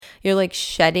You're like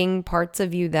shedding parts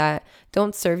of you that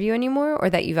don't serve you anymore, or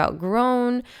that you've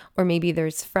outgrown, or maybe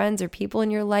there's friends or people in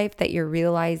your life that you're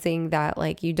realizing that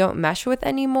like you don't mesh with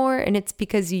anymore. And it's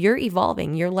because you're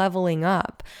evolving, you're leveling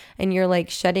up, and you're like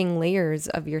shedding layers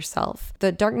of yourself.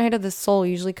 The dark night of the soul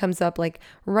usually comes up like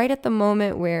right at the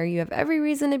moment where you have every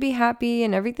reason to be happy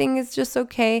and everything is just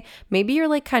okay. Maybe you're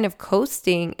like kind of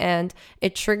coasting and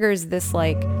it triggers this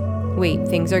like, wait,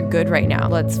 things are good right now.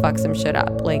 Let's fuck some shit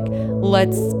up. Like,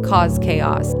 let's cause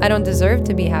chaos. I don't deserve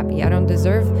to be happy. I don't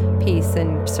deserve peace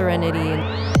and serenity.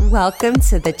 Welcome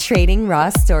to the Trading Raw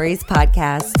Stories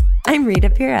podcast. I'm Rita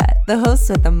Pira, the host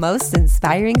with the most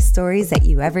inspiring stories that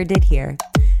you ever did hear.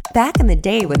 Back in the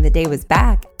day when the day was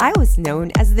back, I was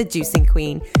known as the juicing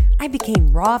queen. I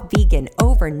became raw vegan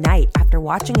overnight after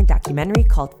watching a documentary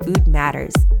called Food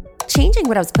Matters. Changing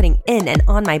what I was putting in and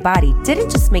on my body didn't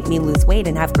just make me lose weight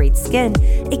and have great skin.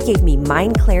 It gave me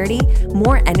mind clarity,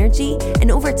 more energy, and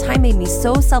over time made me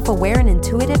so self-aware and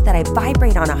intuitive that I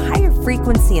vibrate on a higher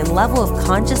frequency and level of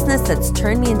consciousness that's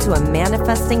turned me into a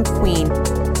manifesting queen.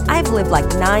 I've lived like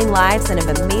 9 lives and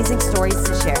have amazing stories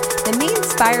to share that may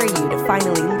inspire you to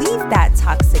finally leave that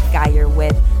toxic guy you're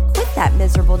with, quit that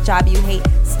miserable job you hate,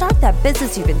 start that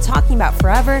business you've been talking about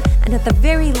forever, and at the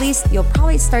very least, you'll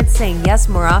probably start saying yes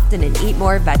more often and eat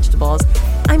more vegetables.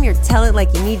 I'm your tell it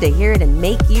like you need to hear it and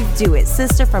make you do it,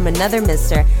 sister from another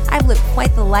mister. I've lived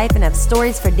quite the life and have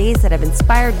stories for days that have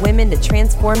inspired women to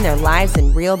transform their lives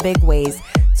in real big ways.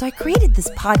 So I created this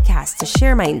podcast to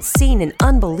share my insane and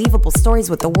unbelievable stories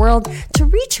with the world to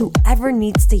reach whoever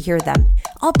needs to hear them.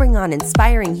 I'll bring on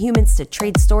inspiring humans to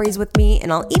trade stories with me,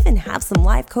 and I'll even have some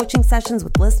live coaching sessions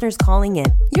with listeners calling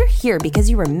in. You're here because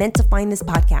you were meant to find this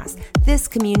podcast, this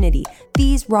community,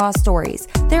 these raw stories.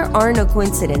 There are no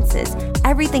coincidences.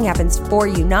 Everything happens for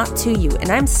you, not to you, and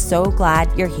I'm so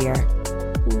glad you're here.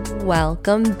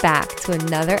 Welcome back to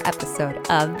another episode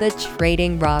of the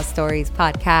Trading Raw Stories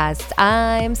podcast.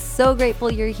 I'm so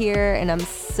grateful you're here, and I'm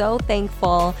so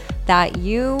thankful that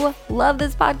you love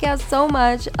this podcast so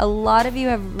much. A lot of you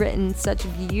have written such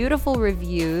beautiful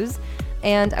reviews,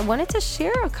 and I wanted to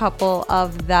share a couple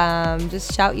of them.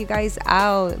 Just shout you guys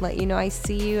out, let you know I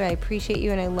see you, I appreciate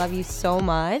you, and I love you so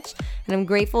much. And I'm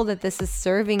grateful that this is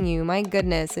serving you. My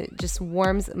goodness, it just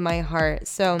warms my heart.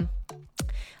 So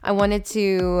I wanted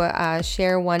to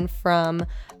share one from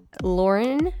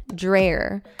Lauren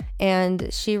Dreyer,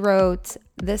 and she wrote,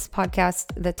 this podcast,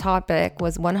 the topic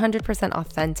was 100%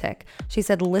 authentic. She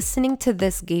said, listening to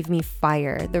this gave me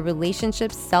fire. The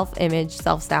relationships, self-image,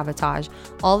 self-sabotage,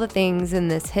 all the things in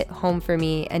this hit home for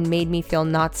me and made me feel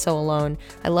not so alone.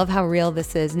 I love how real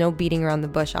this is. No beating around the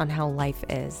bush on how life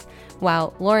is.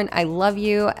 Wow, Lauren, I love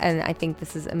you, and I think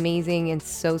this is amazing and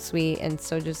so sweet and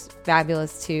so just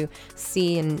fabulous to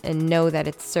see and know that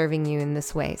it's serving you in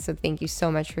this way. So thank you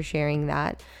so much for sharing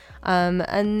that.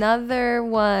 Another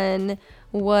one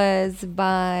was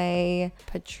by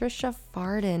Patricia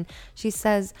Farden. She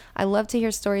says, I love to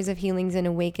hear stories of healings and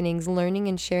awakenings. Learning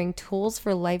and sharing tools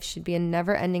for life should be a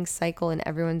never-ending cycle in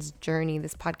everyone's journey.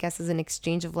 This podcast is an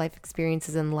exchange of life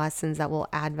experiences and lessons that will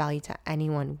add value to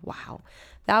anyone. Wow.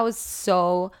 That was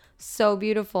so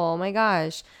beautiful. Oh my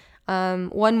gosh.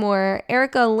 One more.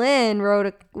 Erica Lynn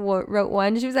wrote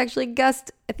one. She was actually a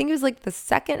guest. I think it was like the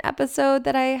second episode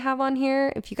that I have on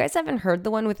here. If you guys haven't heard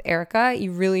the one with Erica,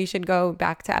 you really should go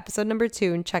back to episode number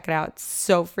 2 and check it out. It's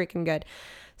so freaking good.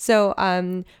 So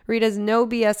Rita's no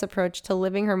BS approach to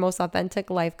living her most authentic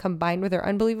life combined with her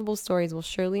unbelievable stories will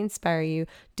surely inspire you.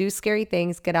 Do scary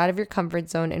things, get out of your comfort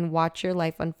zone, and watch your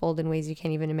life unfold in ways you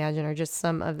can't even imagine are just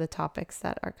some of the topics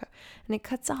that are... And it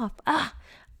cuts off.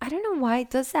 I don't know why it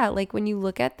does that. Like when you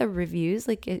look at the reviews,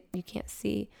 like you can't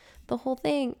see the whole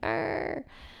thing.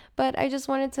 But I just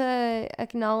wanted to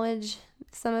acknowledge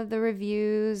some of the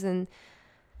reviews, and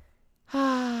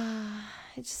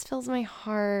it just fills my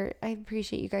heart. I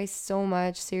appreciate you guys so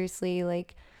much. Seriously,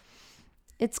 like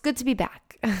it's good to be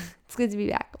back. It's good to be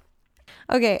back.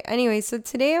 Okay, anyway, so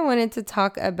today I wanted to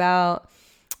talk about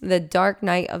the dark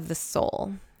night of the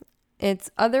soul.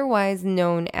 It's otherwise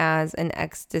known as an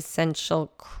existential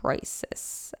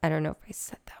crisis. I don't know if I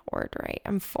said that word right.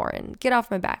 I'm foreign. Get off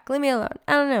my back. Leave me alone.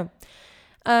 I don't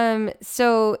know.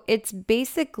 So it's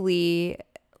basically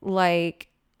like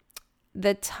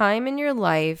the time in your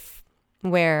life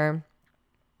where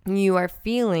you are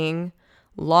feeling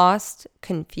lost,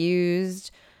 confused,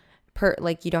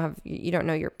 like you don't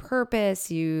know your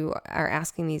purpose. You are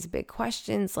asking these big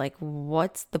questions like,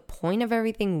 what's the point of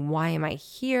everything? Why am I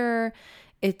here?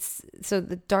 So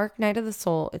the dark night of the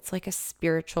soul, it's like a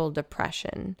spiritual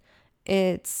depression.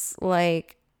 It's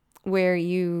like where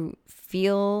you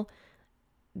feel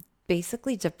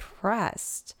basically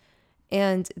depressed.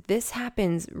 And this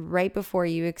happens right before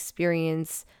you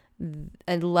experience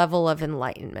a level of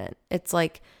enlightenment. It's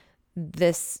like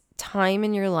this time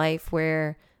in your life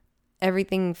where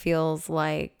everything feels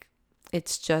like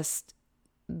it's just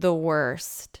the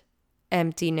worst.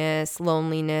 Emptiness,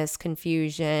 loneliness,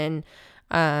 confusion,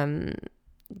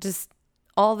 just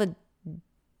all the,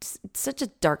 it's such a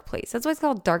dark place. That's why it's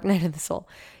called Dark Night of the Soul.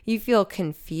 You feel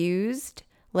confused,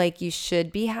 like you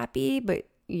should be happy, but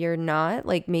you're not.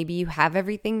 Like maybe you have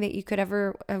everything that you could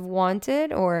ever have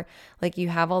wanted, or like you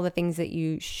have all the things that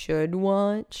you should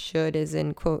want. Should is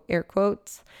in quote, air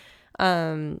quotes.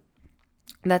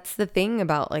 That's the thing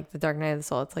about like the Dark Night of the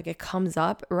Soul. It's like it comes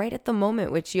up right at the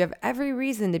moment, which you have every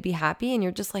reason to be happy. And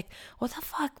you're just like, what the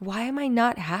fuck? Why am I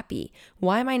not happy?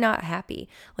 Why am I not happy?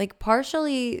 Like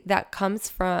partially that comes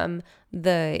from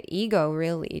the ego,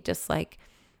 really. Just like,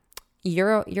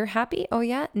 you're happy? Oh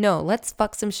yeah? No, let's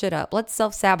fuck some shit up. Let's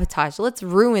self-sabotage. Let's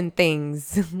ruin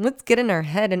things. Let's get in our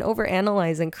head and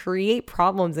overanalyze and create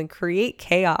problems and create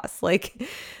chaos. Like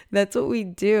that's what we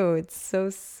do. It's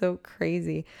so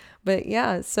crazy. But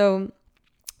yeah, so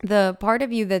the part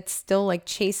of you that's still like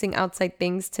chasing outside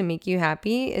things to make you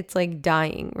happy, it's like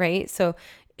dying, right? So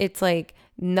it's like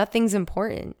nothing's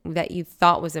important that you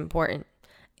thought was important.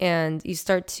 And you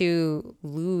start to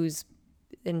lose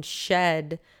and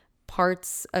shed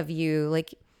parts of you.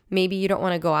 Like maybe you don't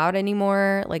want to go out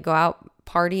anymore, like go out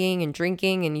partying and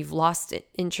drinking, and you've lost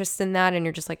interest in that, and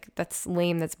you're just like, that's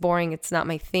lame, that's boring, it's not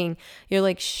my thing. You're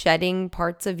like shedding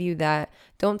parts of you that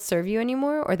don't serve you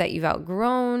anymore, or that you've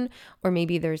outgrown, or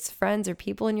maybe there's friends or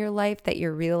people in your life that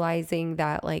you're realizing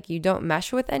that like you don't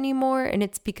mesh with anymore, and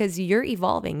it's because you're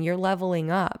evolving, you're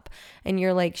leveling up, and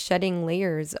you're like shedding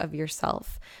layers of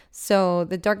yourself. So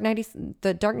the dark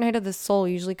night of the soul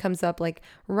usually comes up like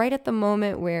right at the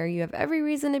moment where you have every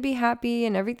reason to be happy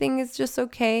and everything is just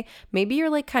okay. Maybe you're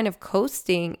like kind of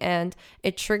coasting, and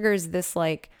it triggers this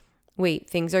like, wait,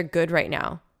 things are good right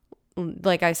now.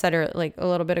 Like I said, or like a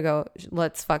little bit ago,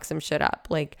 let's fuck some shit up.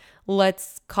 Like,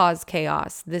 let's cause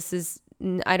chaos.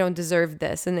 I don't deserve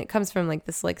this. And it comes from like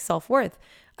this like self-worth.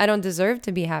 I don't deserve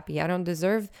to be happy. I don't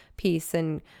deserve peace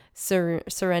and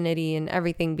serenity and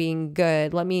everything being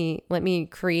good. Let me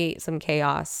create some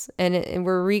chaos. And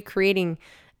we're recreating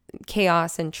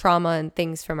chaos and trauma and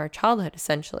things from our childhood.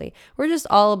 Essentially, we're just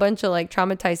all a bunch of like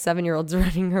traumatized 7-year-olds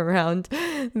running around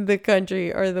the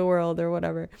country or the world or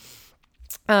whatever.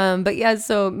 But yeah,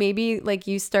 so maybe like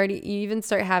you even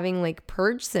start having like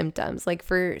purge symptoms. Like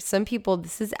for some people,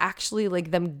 this is actually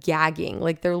like them gagging,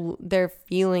 like they're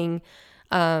feeling,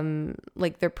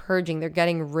 like they're purging, they're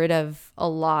getting rid of a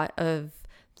lot of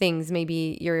things.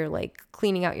 Maybe you're like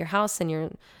cleaning out your house and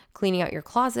you're cleaning out your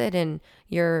closet and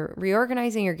you're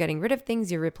reorganizing, you're getting rid of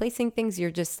things, you're replacing things, you're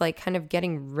just like kind of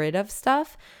getting rid of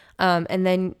stuff. And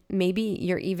then maybe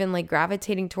you're even like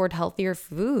gravitating toward healthier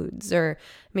foods, or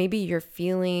maybe you're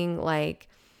feeling like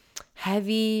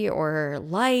heavy or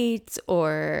light,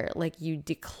 or like you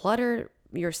declutter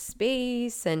your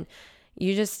space and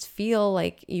you just feel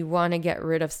like you want to get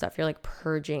rid of stuff. You're like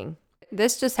purging.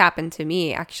 This just happened to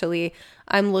me. Actually,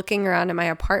 I'm looking around at my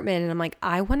apartment and I'm like,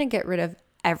 I want to get rid of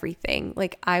everything.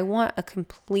 Like I want a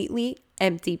completely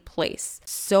empty place.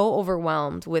 So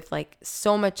overwhelmed with like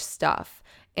so much stuff.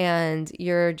 And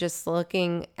you're just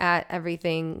looking at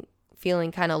everything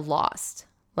feeling kind of lost.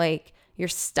 Like you're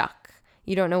stuck.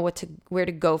 You don't know where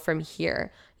to go from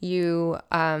here. You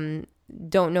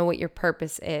don't know what your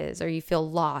purpose is, or you feel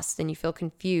lost and you feel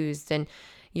confused, and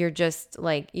you're just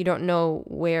like, you don't know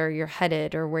where you're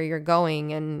headed or where you're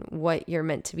going and what you're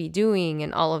meant to be doing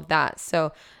and all of that.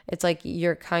 So it's like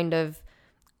you're kind of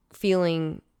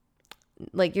feeling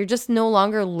like you're just no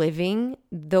longer living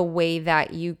the way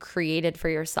that you created for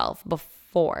yourself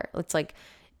before. It's like,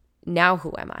 now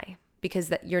who am I? Because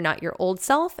that you're not your old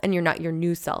self and you're not your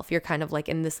new self. You're kind of like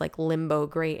in this like limbo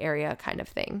gray area kind of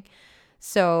thing.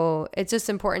 So it's just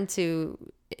important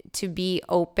to be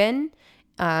open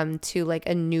to like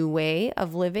a new way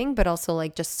of living, but also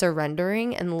like just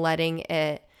surrendering and letting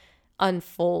it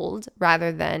unfold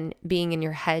rather than being in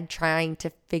your head trying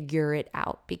to figure it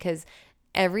out. Because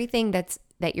everything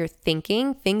that you're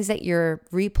thinking, things that you're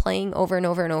replaying over and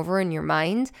over and over in your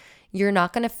mind, you're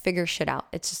not going to figure shit out.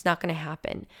 It's just not going to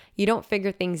happen. You don't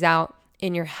figure things out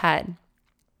in your head.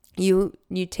 You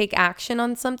take action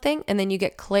on something and then you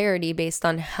get clarity based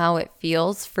on how it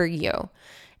feels for you.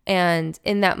 And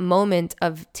in that moment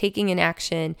of taking an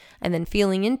action and then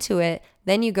feeling into it,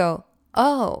 then you go,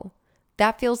 oh,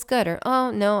 that feels good. Or,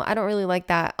 oh, no, I don't really like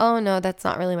that. Oh, no, that's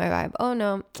not really my vibe. Oh,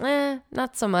 no,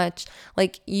 not so much.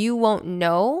 Like you won't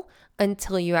know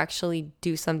until you actually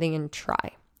do something and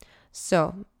try.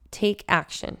 So take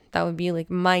action. That would be like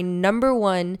my number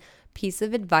one piece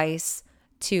of advice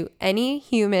to any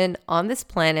human on this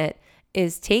planet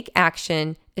is take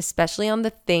action, especially on the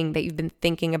thing that you've been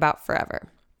thinking about forever.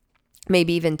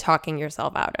 Maybe even talking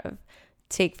yourself out of.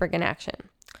 Take freaking action.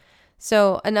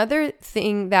 So another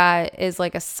thing that is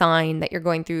like a sign that you're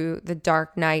going through the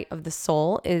dark night of the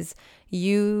soul is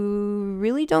you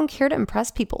really don't care to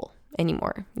impress people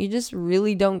anymore. You just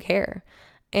really don't care.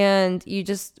 And you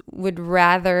just would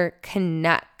rather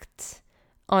connect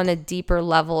on a deeper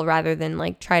level rather than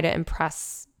like try to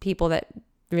impress people that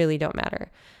really don't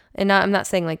matter. And I'm not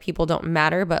saying like people don't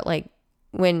matter, but like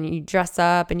when you dress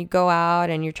up and you go out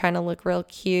and you're trying to look real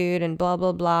cute and blah,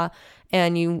 blah, blah,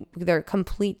 and they're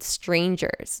complete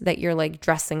strangers that you're like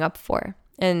dressing up for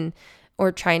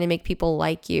or trying to make people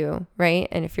like you, right?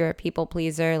 And if you're a people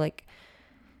pleaser, like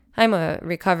I'm a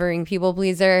recovering people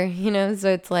pleaser, so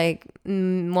it's like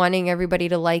wanting everybody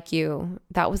to like you.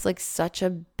 That was like such a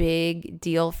big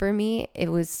deal for me. It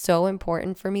was so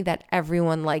important for me that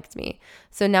everyone liked me.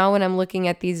 So now when I'm looking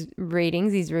at these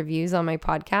ratings, these reviews on my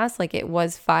podcast, like it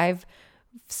was 5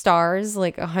 stars,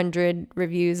 like 100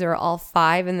 reviews are all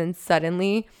 5. And then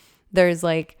suddenly there's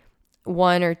like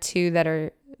 1 or 2 that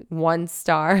are 1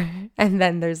 star. And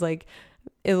then there's like,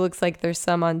 it looks like there's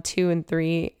some on 2 and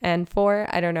 3 and 4.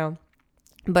 I don't know.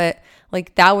 But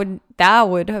like that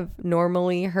would have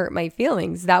normally hurt my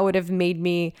feelings. That would have made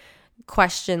me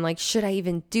question, like, should I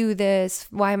even do this?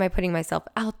 Why am I putting myself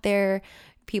out there?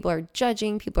 People are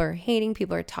judging, people are hating,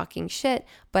 people are talking shit.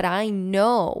 But I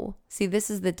know, see, this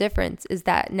is the difference, is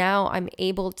that now I'm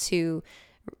able to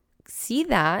see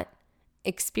that,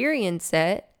 experience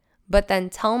it, but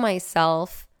then tell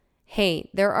myself, hey,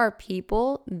 there are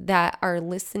people that are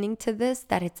listening to this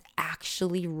that it's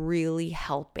actually really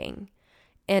helping.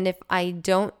 And if I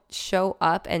don't show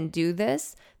up and do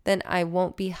this, then I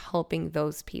won't be helping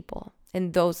those people.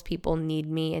 And those people need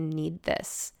me and need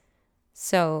this.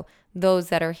 So those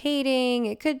that are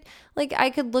hating, I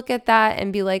could look at that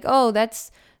and be like, oh,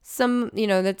 that's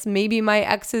that's maybe my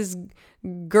ex's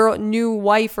new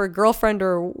wife or girlfriend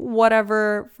or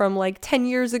whatever from like 10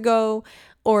 years ago.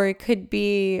 Or it could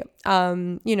be,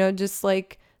 just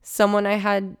like someone I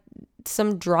had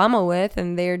some drama with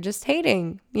and they're just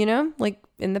hating, like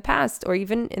in the past or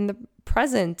even in the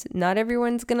present. Not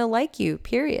everyone's going to like you,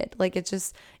 period. Like it's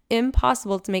just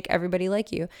impossible to make everybody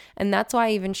like you. And that's why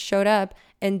I even showed up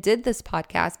and did this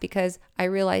podcast, because I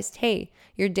realized, hey,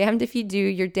 you're damned if you do,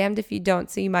 you're damned if you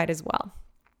don't, so you might as well.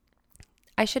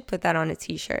 I should put that on a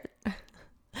t-shirt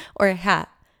or a hat.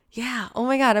 Yeah. Oh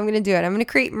my God. I'm going to do it. I'm going to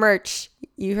create merch.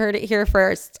 You heard it here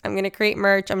first. I'm going to create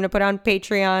merch. I'm going to put on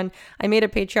Patreon. I made a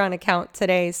Patreon account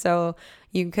today, so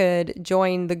you could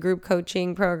join the group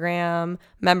coaching program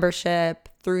membership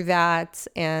through that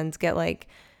and get like,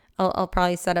 I'll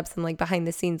probably set up some like behind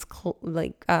the scenes,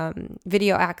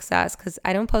 video access. Cause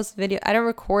I don't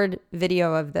record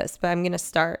video of this, but I'm going to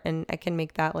start, and I can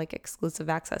make that like exclusive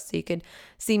access. So you could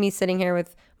see me sitting here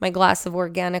with my glass of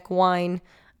organic wine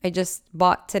I just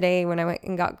bought today when I went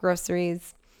and got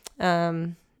groceries.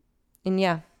 And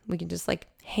yeah, we can just like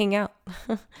hang out.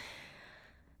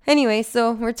 Anyway,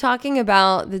 so we're talking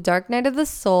about the dark night of the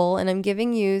soul, and I'm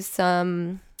giving you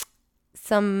some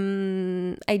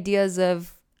ideas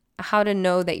of how to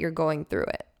know that you're going through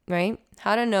it, right?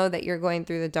 How to know that you're going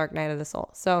through the dark night of the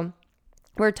soul. So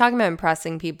we're talking about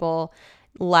impressing people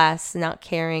less, not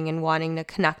caring and wanting to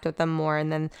connect with them more.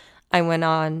 And then I went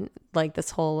on like this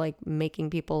whole like making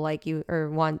people like you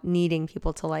or needing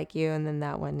people to like you. And then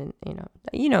that one, and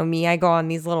you know me, I go on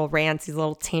these little rants, these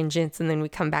little tangents, and then we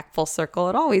come back full circle.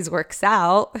 It always works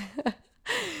out.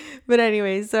 But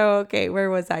anyway, so, okay, where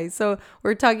was I? So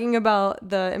we're talking about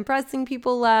the impressing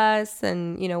people less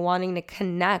and, wanting to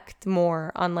connect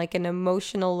more on like an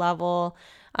emotional level,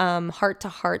 heart to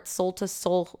heart, soul to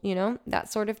soul,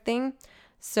 that sort of thing.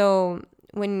 So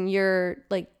when you're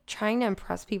like trying to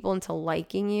impress people into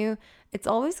liking you, it's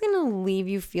always going to leave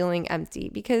you feeling empty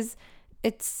because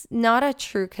it's not a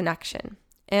true connection.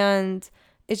 And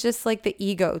it's just like the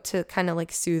ego to kind of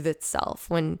like soothe itself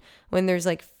when there's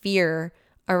like fear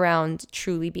around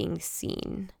truly being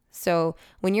seen. So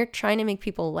when you're trying to make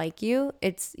people like you,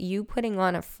 it's you putting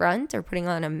on a front or putting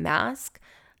on a mask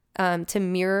to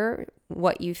mirror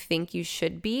what you think you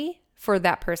should be for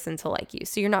that person to like you.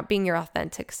 So you're not being your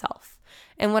authentic self.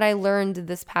 And what I learned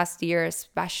this past year,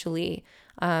 especially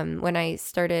when I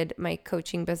started my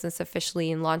coaching business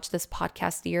officially and launched this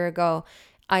podcast a year ago,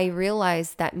 I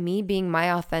realized that me being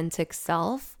my authentic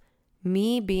self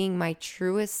me being my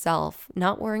truest self,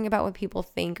 not worrying about what people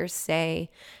think or say,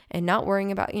 and not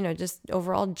worrying about, just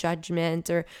overall judgment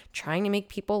or trying to make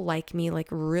people like me, like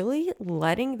really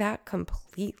letting that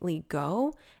completely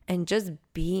go and just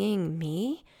being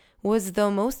me was the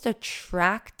most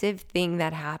attractive thing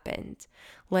that happened.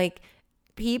 Like,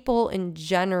 people in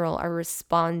general are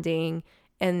responding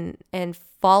and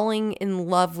falling in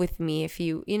love with me, if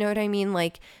you know what I mean?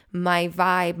 Like, my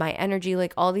vibe, my energy,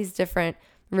 like all these different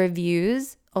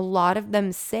reviews, a lot of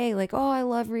them say like, oh, I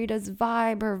love Rita's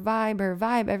vibe, her vibe, her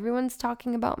vibe. Everyone's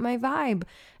talking about my vibe.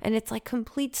 And it's like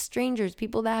complete strangers,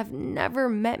 people that have never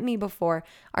met me before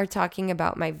are talking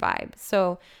about my vibe.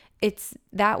 So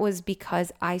that was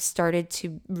because I started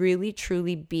to really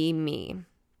truly be me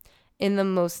in the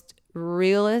most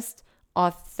realist,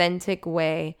 authentic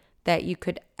way that you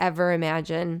could ever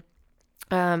imagine.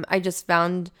 I just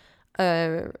found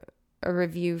a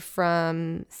review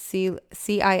from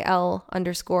CIL_A.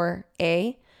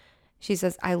 She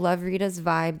says, I love Rita's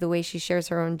vibe, the way she shares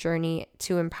her own journey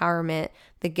to empowerment,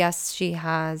 the guests she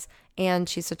has, and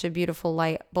she's such a beautiful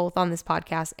light, both on this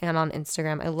podcast and on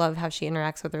Instagram. I love how she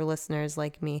interacts with her listeners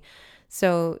like me.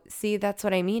 So see, that's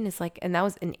what I mean. It's like, and that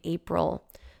was in April.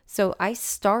 So I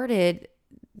started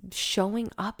showing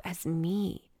up as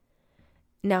me.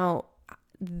 Now,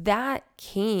 that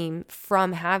came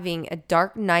from having a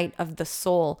dark night of the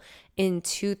soul in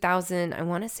 2000, I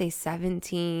want to say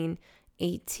 17,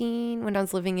 18, when I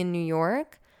was living in New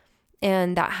York.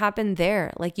 And that happened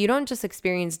there. Like, you don't just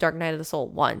experience dark night of the soul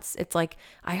once. It's like,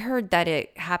 I heard that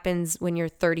it happens when you're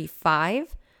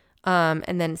 35,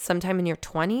 and then sometime in your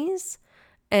 20s.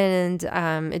 And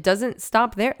it doesn't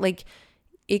stop there. Like,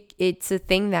 it's a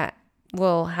thing that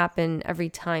will happen every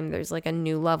time there's like a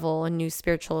new level, a new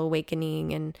spiritual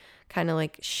awakening, and kind of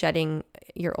like shedding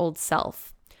your old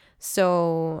self.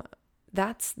 So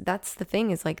that's the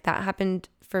thing, is like that happened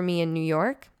for me in New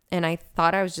York, and I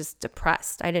thought I was just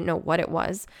depressed. I didn't know what it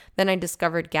was. Then I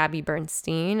discovered Gabby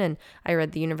Bernstein, and I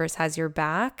read The Universe Has Your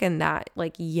Back, and that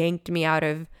like yanked me out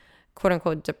of quote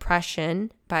unquote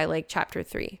depression by like chapter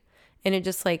 3. And it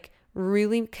just like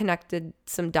really connected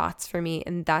some dots for me,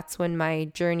 and that's when my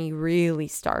journey really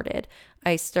started.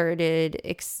 I started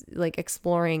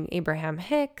exploring Abraham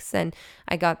Hicks, and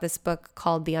I got this book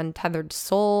called The Untethered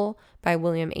Soul by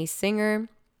William A. Singer.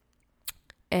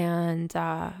 And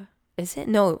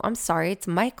it's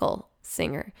Michael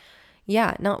Singer.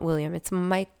 Yeah, not William, it's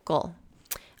Michael.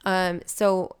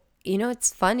 So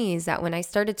it's funny is that when I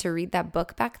started to read that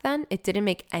book back then, it didn't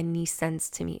make any sense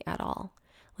to me at all.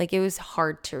 Like, it was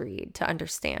hard to read, to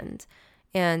understand.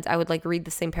 And I would like read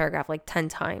the same paragraph like 10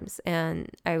 times. And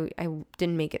I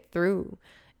didn't make it through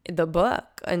the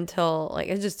book until like,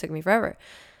 it just took me forever.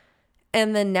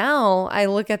 And then now I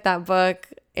look at that book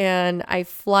and I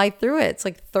fly through it. It's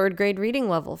like 3rd grade reading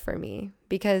level for me,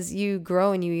 because you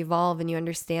grow and you evolve and you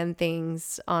understand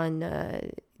things on a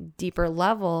deeper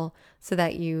level, so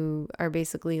that you are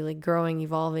basically like growing,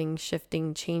 evolving,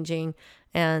 shifting, changing,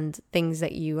 and things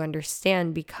that you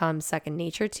understand become second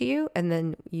nature to you. And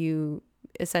then you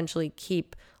essentially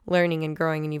keep learning and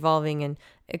growing and evolving and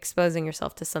exposing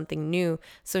yourself to something new.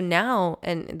 So now,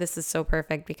 and this is so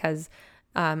perfect because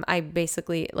I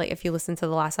basically, like, if you listen to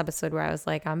the last episode where I was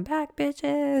like, I'm back,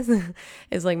 bitches,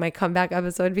 is like my comeback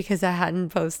episode, because I hadn't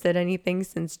posted anything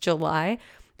since July,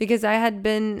 because I had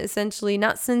been essentially,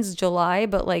 not since July,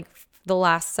 but like the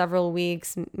last several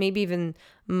weeks, maybe even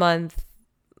month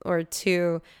or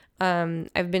two,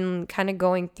 I've been kind of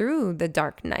going through the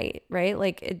dark night, right?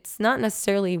 Like, it's not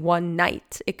necessarily one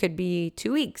night. It could be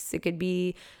 2 weeks. It could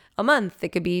be a month. It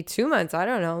could be 2 months. I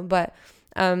don't know. But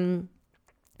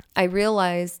I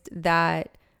realized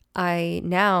that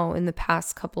now in the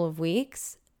past couple of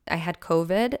weeks, I had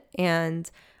COVID, and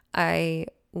I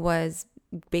was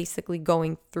basically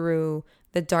going through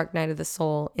the dark night of the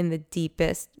soul in the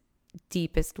deepest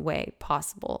way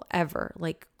possible ever,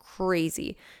 like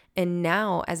crazy. And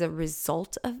now, as a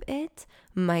result of it,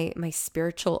 my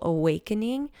spiritual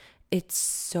awakening, it's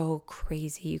so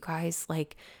crazy, you guys.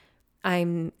 Like,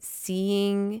 I'm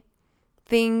seeing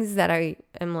things that I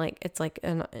am like, it's like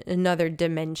another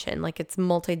dimension, like it's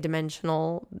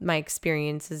multidimensional. My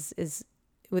experience is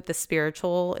with the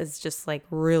spiritual is just like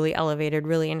really elevated,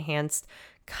 really enhanced,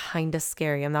 kind of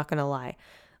scary. I'm not going to lie.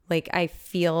 Like, I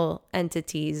feel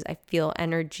entities, I feel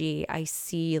energy, I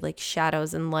see like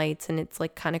shadows and lights, and it's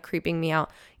like kind of creeping me out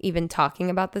even talking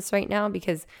about this right now,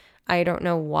 because I don't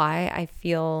know why I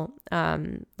feel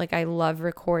like I love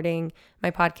recording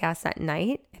my podcast at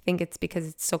night. I think it's because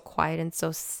it's so quiet and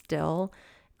so still.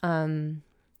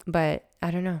 But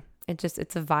I don't know. It's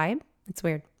a vibe. It's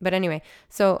weird. But anyway,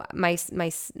 so my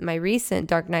recent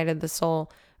Dark Night of the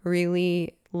Soul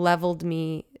really leveled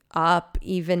me up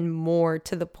even more,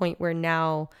 to the point where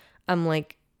now I'm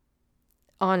like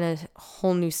on a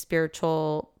whole new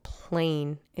spiritual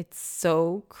plane. It's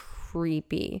so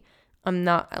creepy. I'm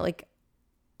not like,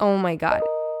 oh my God.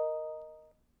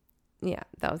 Yeah,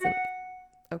 that was it.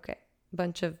 Okay.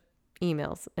 Bunch of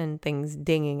emails and things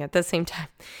dinging at the same time.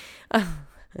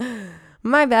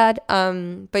 My bad.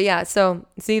 But yeah, so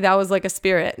see, that was like a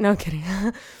spirit. No kidding.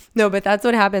 No, but that's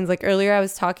what happens. Like earlier I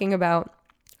was talking about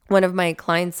one of my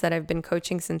clients that I've been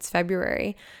coaching since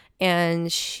February,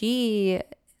 and she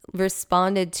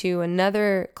responded to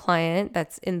another client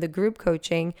that's in the group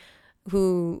coaching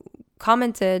who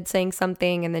commented saying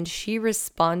something, and then she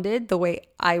responded the way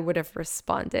I would have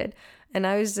responded. And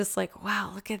I was just like,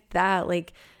 wow, look at that.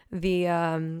 Like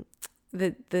the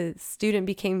student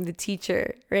became the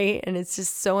teacher, right? And it's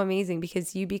just so amazing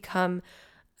because you become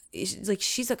like,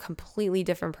 she's a completely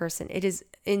different person. It is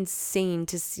insane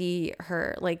to see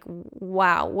her. Like,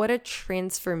 wow, what a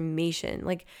transformation.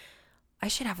 Like, I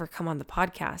should have her come on the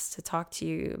podcast to talk to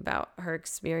you about her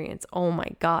experience. Oh my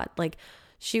God. Like,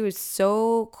 she was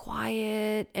so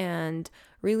quiet and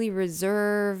really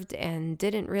reserved and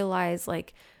didn't realize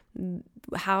like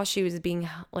how she was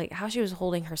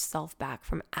holding herself back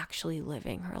from actually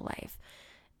living her life.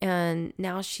 And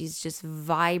now she's just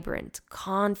vibrant,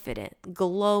 confident,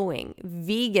 glowing,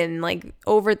 vegan, like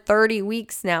over 30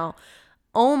 weeks now.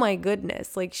 Oh my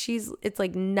goodness. Like it's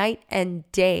like night and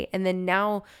day. And then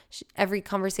now every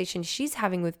conversation she's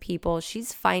having with people,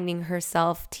 she's finding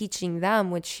herself teaching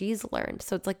them what she's learned.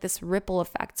 So it's like this ripple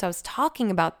effect. So I was talking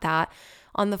about that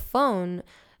on the phone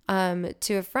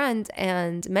to a friend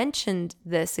and mentioned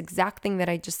this exact thing that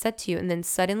I just said to you. And then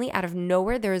suddenly out of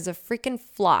nowhere, there is a freaking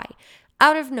fly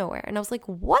out of nowhere. And I was like,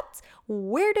 what?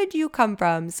 Where did you come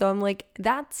from? So I'm like,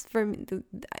 that's from,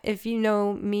 if you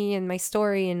know me and my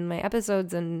story and my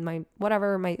episodes and my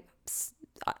whatever,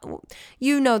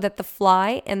 you know that the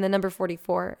fly and the number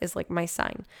 44 is like my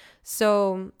sign.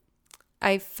 So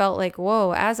I felt like,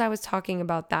 whoa, as I was talking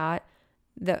about that,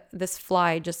 this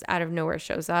fly just out of nowhere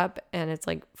shows up and it's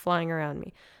like flying around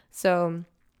me. So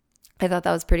I thought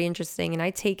that was pretty interesting. And I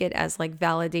take it as like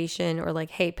validation, or like,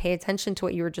 hey, pay attention to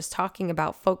what you were just talking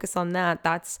about. Focus on that.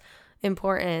 That's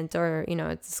important. Or, you know,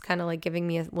 it's kind of like giving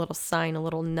me a little sign, a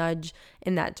little nudge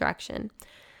in that direction.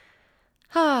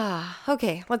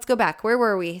 Okay, let's go back. Where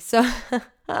were we? So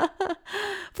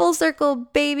full circle,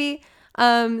 baby.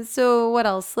 So what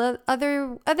else?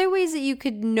 Other ways that you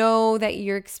could know that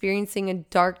you're experiencing a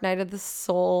dark night of the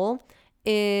soul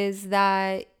is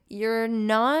that you're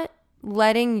not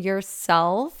letting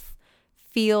yourself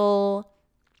feel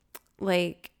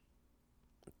like,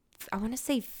 I want to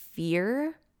say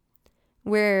fear,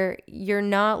 where you're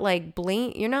not like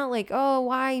you're not like, oh,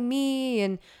 why me?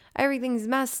 And everything's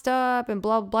messed up and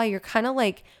blah, blah. You're kind of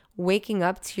like waking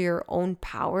up to your own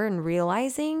power and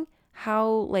realizing how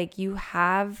like you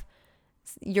have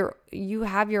your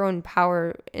own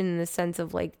power, in the sense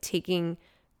of like taking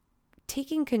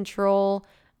control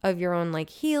of your own like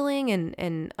healing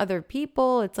and other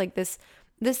people. It's like this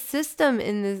system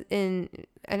and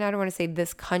I don't want to say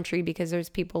this country because there's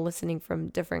people listening from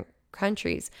different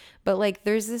countries, but like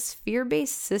there's this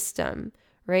fear-based system,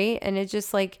 right? And it's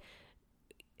just like,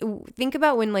 think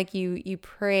about when like you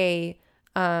pray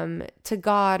to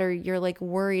God, or you're like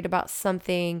worried about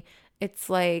something. It's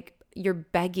like you're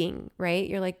begging, right?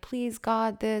 You're like, please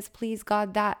God this, please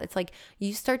God that. It's like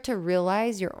you start to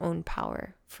realize your own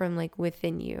power from like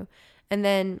within you. And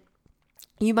then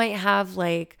you might have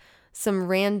like some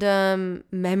random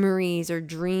memories or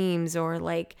dreams or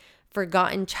like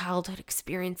forgotten childhood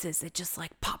experiences that just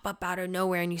like pop up out of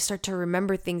nowhere, and you start to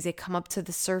remember things that come up to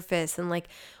the surface, and like,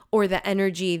 or the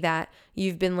energy that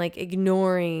you've been like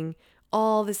ignoring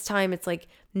all this time. It's like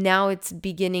now it's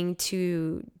beginning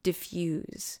to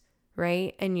diffuse,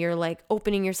 right? And you're like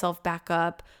opening yourself back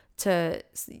up to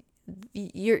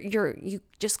you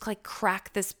just like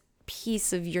crack this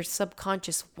piece of your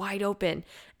subconscious wide open,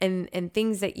 and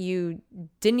things that you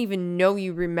didn't even know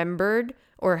you remembered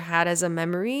or had as a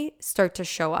memory start to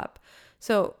show up.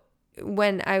 So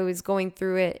when I was going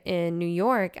through it in New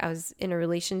York, I was in a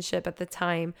relationship at the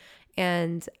time,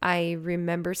 and I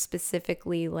remember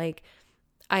specifically like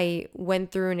I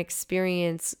went through an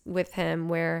experience with him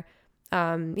where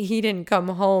he didn't come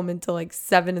home until like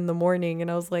 7 a.m.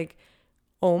 And I was like,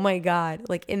 oh my God.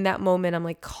 Like in that moment, I'm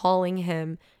like calling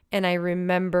him, and I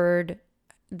remembered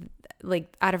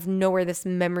like out of nowhere, this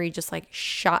memory just like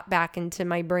shot back into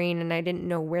my brain, and I didn't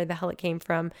know where the hell it came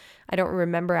from. I don't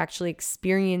remember actually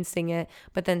experiencing it,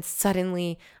 but then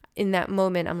suddenly in that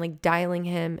moment, I'm like dialing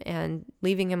him and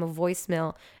leaving him a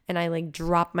voicemail, and I like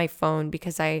dropped my phone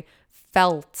because I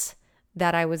felt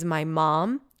that I was my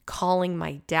mom calling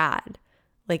my dad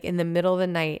like in the middle of the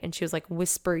night, and she was like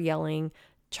whisper yelling,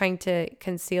 trying to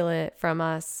conceal it from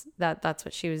us that that's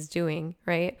what she was doing,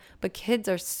 right? But kids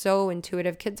are so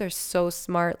intuitive. Kids are so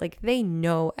smart. Like they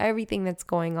know everything that's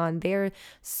going on. They're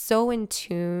so in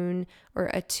tune, or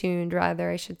attuned rather,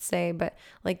 I should say. But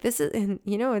like this is, and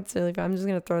you know, it's really fun. I'm just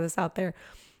going to throw this out there.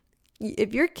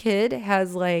 If your kid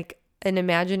has like an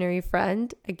imaginary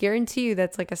friend, I guarantee you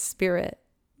that's like a spirit.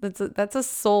 That's a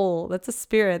soul. That's a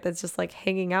spirit that's just like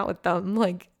hanging out with them.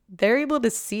 Like they're able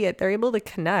to see it. They're able to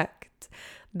connect.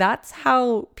 That's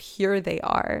how pure they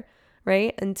are,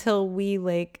 right? Until we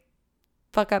like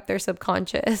fuck up their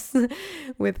subconscious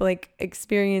with like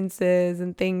experiences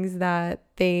and things that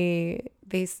they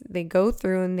go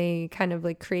through, and they kind of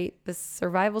like create this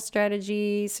survival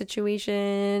strategy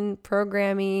situation,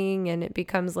 programming, and it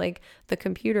becomes like the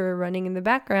computer running in the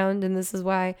background. And this is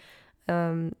why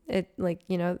it like,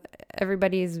 you know,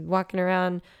 everybody's walking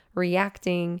around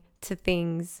reacting to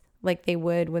things like they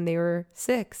would when they were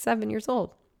 6, 7 years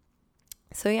old.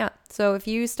 So yeah, so if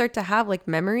you start to have like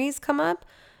memories come up,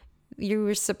 you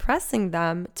were suppressing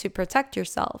them to protect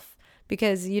yourself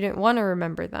because you didn't want to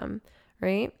remember them,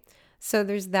 right? So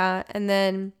there's that. And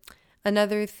then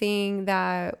another thing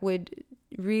that would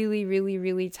really, really,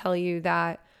 really tell you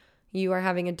that you are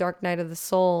having a dark night of the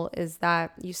soul is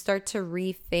that you start to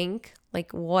rethink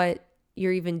like what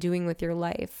you're even doing with your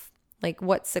life, like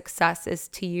what success is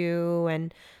to you.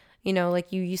 And you know,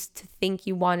 like you used to think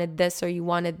you wanted this or you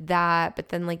wanted that, but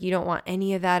then like you don't want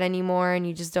any of that anymore, and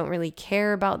you just don't really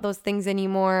care about those things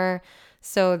anymore.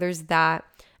 So there's that.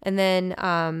 And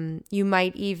then you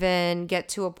might even get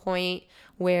to a point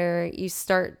where you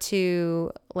start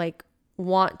to like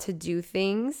want to do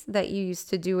things that you used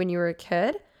to do when you were a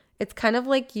kid. It's kind of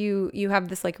like you have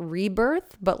this like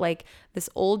rebirth, but like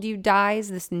this old you dies,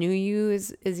 this new you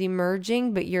is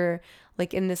emerging, but you're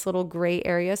like in this little gray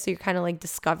area. So you're kind of like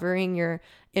discovering your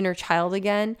inner child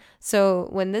again. So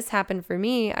when this happened for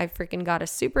me, I freaking got a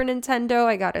Super Nintendo.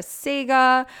 I got a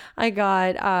Sega. I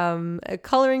got a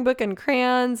coloring book and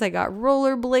crayons. I got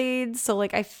rollerblades. So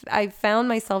like I found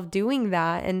myself doing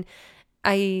that, and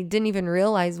I didn't even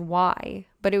realize why,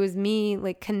 but it was me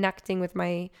like connecting with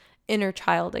my inner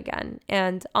child again.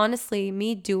 And honestly,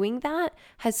 me doing that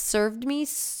has served me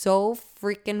so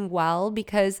freaking well,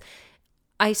 because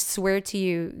I swear to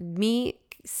you, me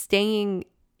staying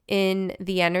in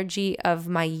the energy of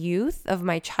my youth, of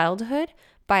my childhood,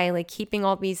 by like keeping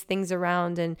all these things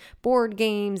around and board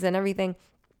games and everything,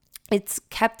 it's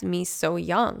kept me so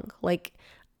young. Like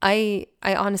I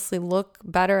honestly look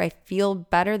better. I feel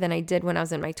better than I did when I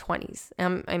was in my 20s.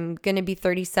 I'm going to be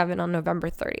 37 on November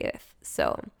 30th.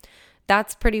 So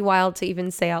that's pretty wild to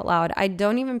even say out loud. I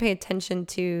don't even pay attention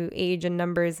to age and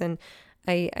numbers, and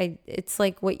it's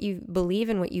like what you believe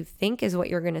and what you think is what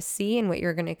you're going to see and what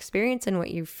you're going to experience and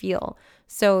what you feel.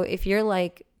 So if you're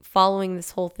like following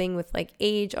this whole thing with like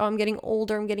age, oh, I'm getting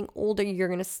older, you're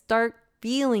going to start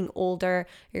feeling older.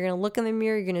 You're going to look in the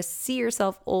mirror, you're going to see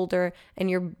yourself older, and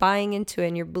you're buying into it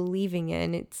and you're believing it,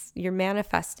 and you're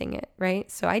manifesting it, right?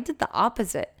 So I did the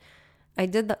opposite. I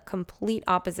did the complete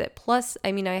opposite. Plus,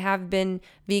 I mean, I have been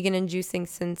vegan and juicing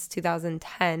since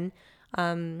 2010.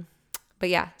 But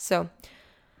yeah, so,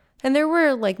 and there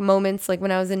were like moments like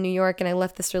when I was in New York and I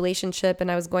left this relationship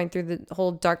and I was going through the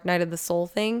whole dark night of the soul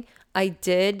thing, I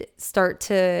did start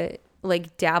to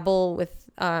like dabble with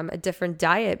a different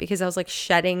diet, because I was like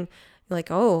shedding like,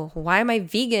 oh, why am I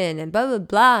vegan and blah, blah,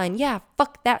 blah. And yeah,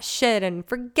 fuck that shit and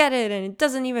forget it. And it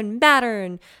doesn't even matter.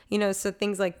 And, you know, so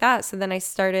things like that. So then I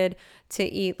started to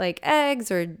eat like eggs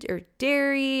or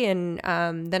dairy. And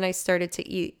then I started to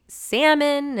eat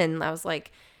salmon, and I was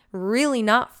like really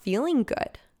not feeling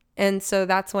good. And so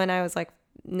that's when I was like,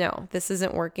 no, this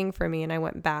isn't working for me. And I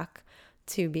went back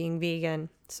to being vegan.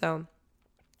 So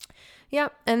yeah.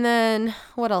 And then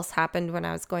what else happened when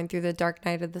I was going through the dark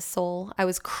night of the soul? I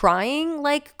was crying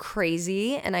like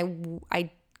crazy, and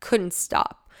I couldn't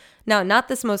stop. Now, not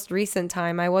this most recent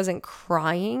time. I wasn't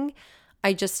crying.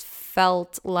 I just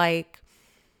felt like,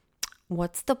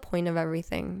 what's the point of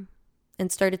everything?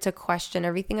 And started to question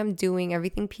everything I'm doing,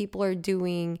 everything people are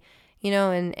doing, you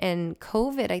know, and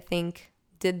COVID, I think,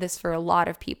 did this for a lot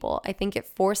of people. I think it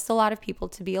forced a lot of people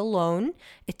to be alone.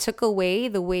 It took away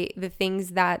the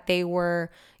things that they were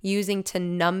using to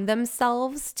numb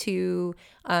themselves, to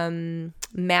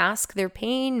mask their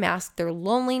pain, mask their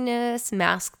loneliness,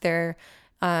 mask their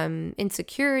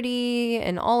insecurity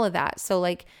and all of that. So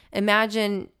like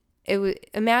imagine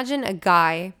a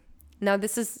guy Now,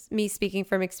 this is me speaking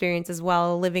from experience as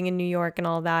well, living in New York and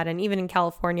all that. And even in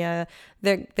California,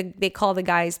 they call the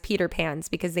guys Peter Pans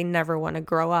because they never want to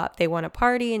grow up. They want to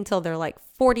party until they're like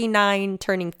 49,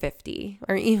 turning 50,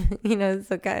 or even,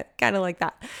 so kind of like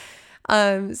that.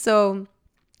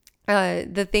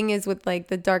 The thing is with like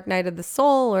the dark night of the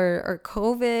soul or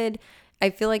COVID, I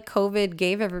feel like COVID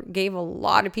gave a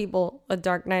lot of people a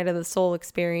dark night of the soul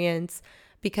experience,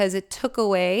 because it took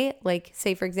away, like,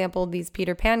 say, for example, these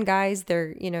Peter Pan guys,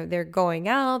 they're going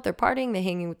out, they're partying, they're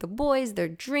hanging with the boys, they're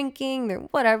drinking, they're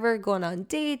whatever, going on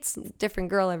dates, different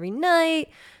girl every night,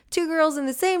 2 girls in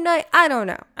the same night. I don't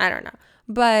know.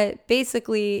 But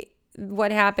basically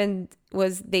what happened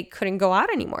was they couldn't go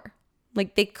out anymore.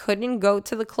 Like, they couldn't go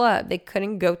to the club. They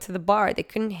couldn't go to the bar. They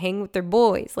couldn't hang with their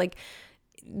boys. Like,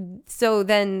 so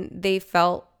then they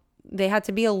felt they had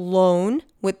to be alone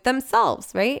with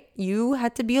themselves, right? You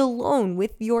had to be alone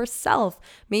with yourself.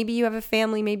 Maybe you have a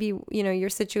family, maybe, your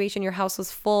situation, your house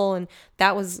was full and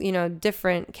that was,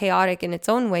 different, chaotic in its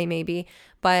own way maybe,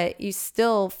 but you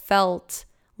still felt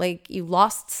like you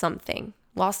lost something,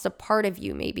 lost a part of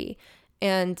you maybe,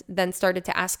 and then started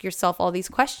to ask yourself all these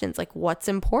questions like, what's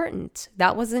important?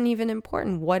 That wasn't even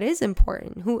important. What is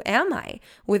important? Who am I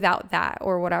without that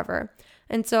or whatever?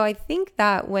 And so I think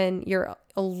that when you're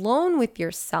alone with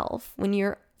yourself, when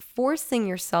you're forcing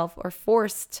yourself or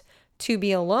forced to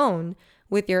be alone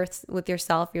with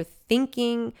yourself, you're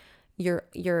thinking,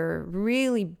 you're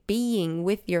really being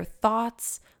with your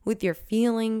thoughts, with your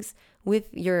feelings,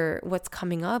 with your what's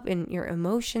coming up and your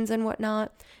emotions and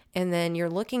whatnot. And then you're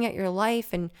looking at your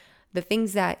life and the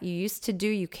things that you used to do,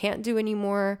 you can't do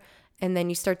anymore. And then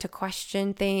you start to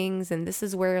question things. And this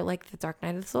is where like the dark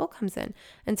night of the soul comes in.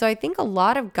 And so I think a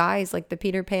lot of guys, like the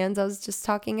Peter Pans I was just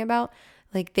talking about,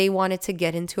 like they wanted to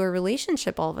get into a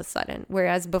relationship all of a sudden.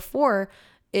 Whereas before,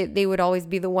 they would always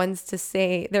be the ones to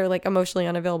say they're like emotionally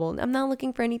unavailable. I'm not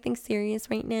looking for anything serious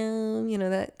right now,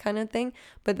 that kind of thing.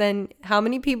 But then how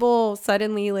many people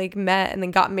suddenly like met and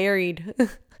then got married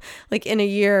like in a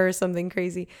year or something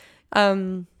crazy?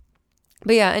 But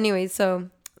yeah, anyway, so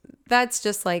that's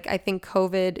just like, I think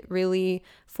COVID really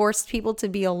forced people to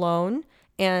be alone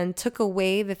and took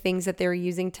away the things that they were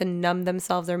using to numb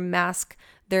themselves or mask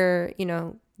their,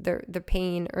 their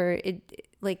pain, or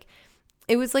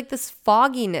it was like this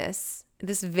fogginess,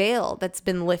 this veil that's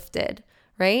been lifted,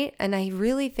 right? And I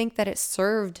really think that it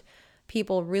served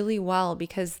people really well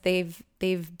because they've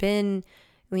been,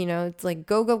 it's like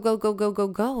go, go, go, go, go, go,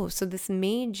 go. So this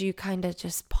made you kind of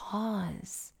just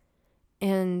pause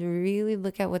and really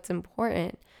look at what's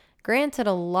important. Granted,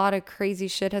 a lot of crazy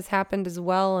shit has happened as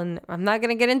well, and I'm not going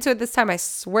to get into it this time. I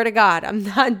swear to God, I'm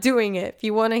not doing it. If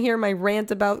you want to hear my rant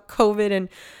about COVID and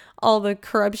all the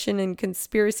corruption and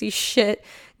conspiracy shit,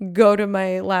 go to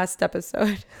my last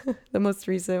episode, the most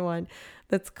recent one,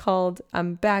 that's called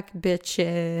I'm Back,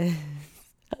 Bitches.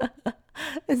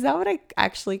 Is that what I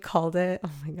actually called it?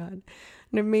 Oh my God.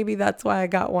 Maybe that's why I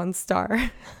got 1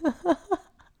 star.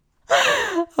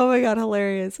 Oh my God,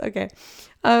 hilarious. Okay.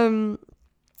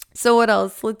 So what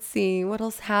else? Let's see. What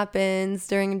else happens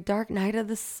during Dark Night of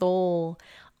the Soul?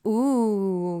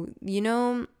 Ooh,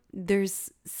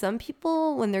 there's some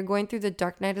people when they're going through the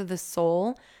Dark Night of the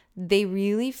Soul, they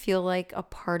really feel like a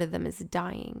part of them is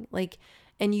dying. Like,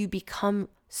 and you become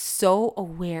so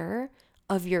aware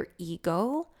of your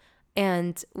ego.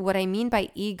 And what I mean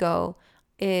by ego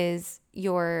is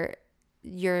your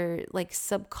like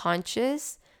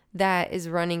subconscious that is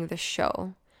running the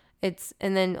show.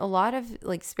 And then a lot of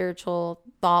like spiritual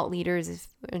thought leaders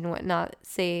and whatnot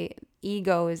say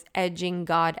ego is edging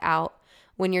God out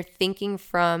when you're thinking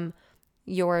from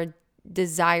your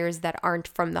desires that aren't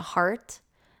from the heart.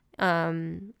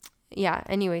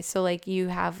 Anyway, so like you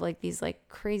have like these like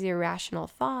crazy irrational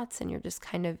thoughts and you're just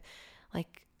kind of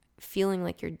like feeling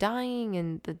like you're dying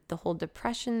and the whole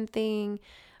depression thing,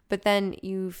 but then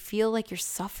you feel like you're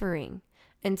suffering.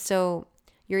 And so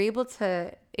you're able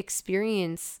to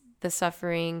experience the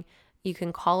suffering. You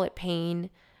can call it pain.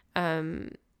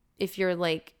 If you're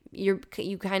like, you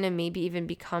kind of maybe even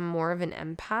become more of an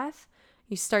empath.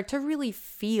 You start to really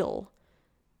feel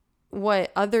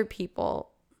what other people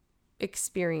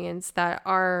experience that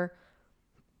are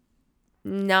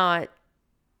not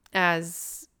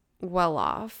as well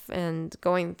off and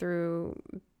going through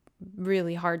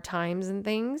really hard times and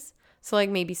things. So like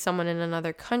maybe someone in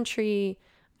another country,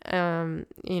 and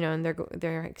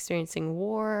they're experiencing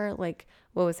war, like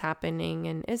what was happening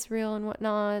in Israel and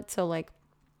whatnot. So like,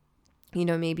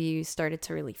 maybe you started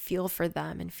to really feel for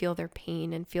them and feel their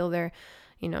pain and feel their,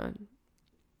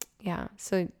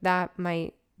 so that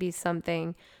might be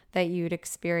something that you'd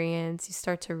experience. You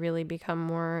start to really become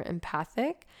more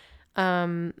empathic.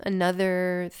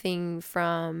 Another thing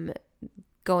from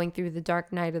going through the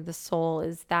dark night of the soul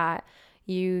is that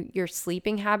your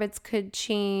sleeping habits could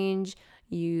change.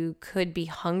 You could be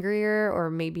hungrier or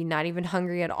maybe not even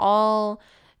hungry at all.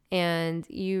 And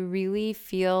you really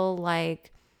feel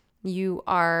like you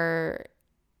are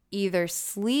either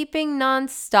sleeping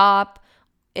nonstop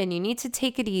and you need to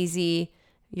take it easy.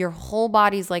 Your whole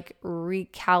body's like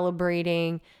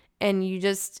recalibrating, and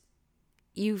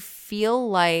you feel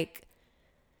like,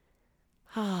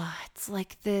 it's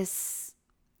like this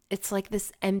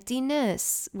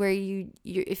emptiness where you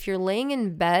if you're laying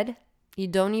in bed, you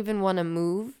don't even want to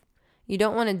move. You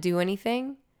don't want to do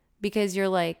anything because you're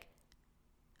like,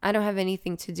 I don't have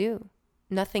anything to do.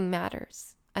 Nothing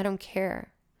matters. I don't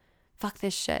care. Fuck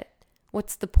this shit.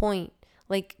 What's the point?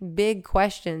 Like, big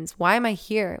questions. Why am I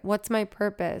here? What's my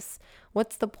purpose?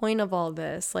 What's the point of all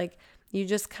this? Like, you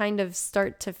just kind of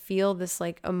start to feel this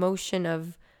like emotion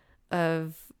of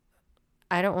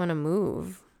I don't want to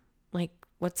move. Like,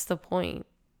 what's the point?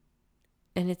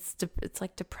 And it's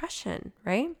like depression,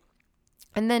 right?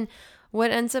 And then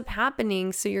what ends up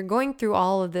happening, so you're going through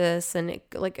all of this, and it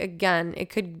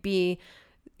could be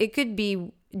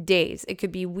days, it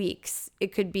could be weeks,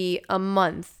 it could be a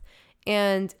month,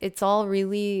 and it's all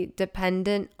really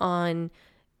dependent on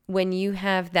when you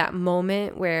have that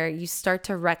moment where you start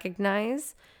to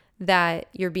recognize that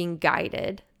you're being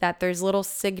guided, that there's little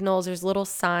signals, there's little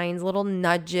signs, little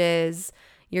nudges,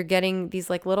 you're getting these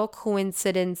like little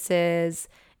coincidences,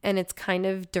 and it's kind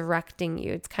of directing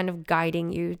you, it's kind of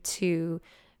guiding you to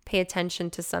pay attention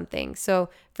to something. So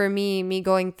for me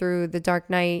going through the dark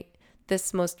night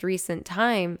this most recent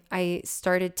time, I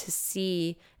started to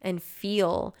see and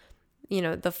feel,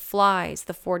 the flies,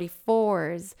 the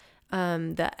 44s,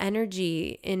 the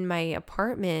energy in my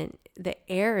apartment, the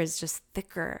air is just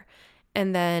thicker.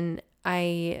 And then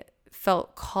I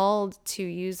felt called to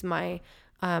use my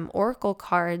Oracle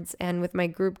cards, and with my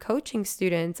group coaching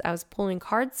students, I was pulling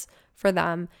cards for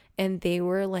them, and they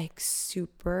were like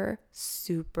super,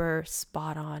 super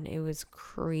spot on. It was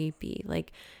creepy.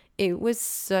 Like, it was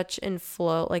such in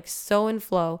flow, like so in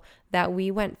flow that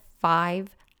we went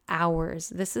 5 hours.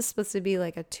 This is supposed to be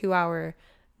like a 2-hour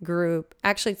group.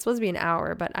 Actually, it's supposed to be an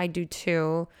hour, but I do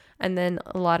 2. And then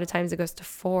a lot of times it goes to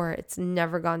 4. It's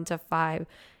never gone to 5.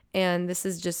 And this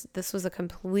was a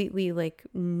completely like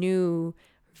new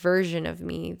version of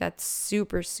me that's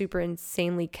super, super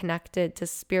insanely connected to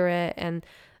spirit and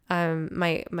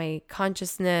my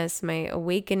consciousness, my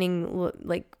awakening.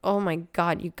 Like, oh my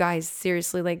God, you guys,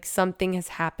 seriously, like something has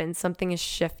happened, something has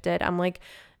shifted. I'm like,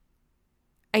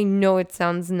 I know it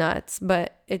sounds nuts,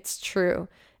 but it's true,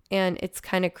 and it's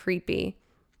kind of creepy,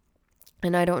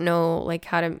 and I don't know like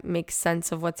how to make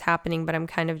sense of what's happening, but I'm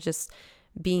kind of just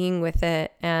being with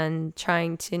it and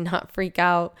trying to not freak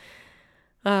out.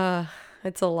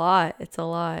 It's a lot.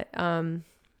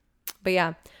 But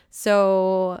yeah,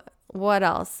 so what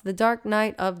else? The dark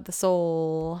night of the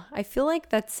soul. I feel like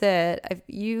that's it.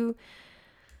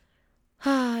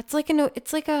 It's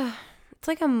like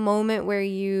a moment where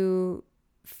you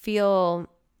feel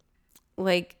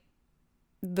like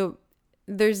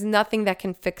there's nothing that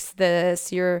can fix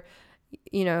this. You've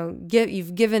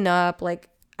given up. Like,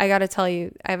 I got to tell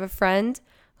you, I have a friend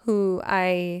who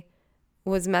I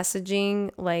was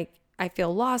messaging, like, I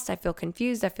feel lost, I feel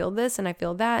confused, I feel this and I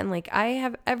feel that. And like, I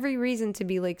have every reason to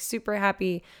be like super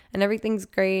happy and everything's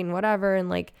great and whatever. And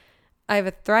like, I have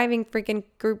a thriving freaking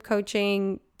group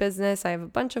coaching business. I have a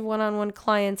bunch of one-on-one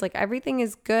clients. Like, everything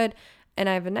is good. And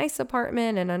I have a nice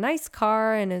apartment and a nice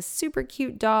car and a super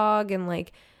cute dog. And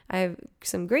like, I have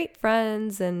some great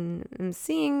friends, and I'm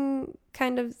seeing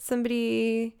kind of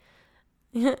somebody.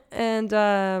 And,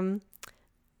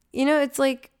 it's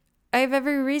like, I have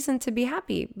every reason to be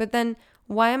happy. But then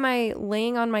why am I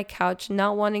laying on my couch,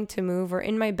 not wanting to move, or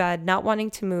in my bed, not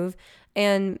wanting to move?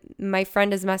 And my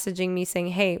friend is messaging me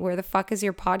saying, hey, where the fuck is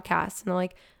your podcast? And I'm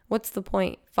like, what's the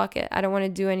point? Fuck it. I don't want to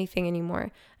do anything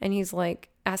anymore. And he's like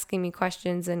asking me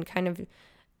questions and kind of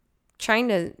trying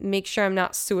to make sure I'm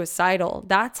not suicidal.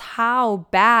 That's how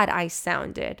bad I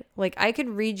sounded. Like, I could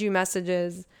read you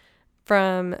messages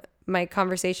from my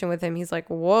conversation with him. He's like,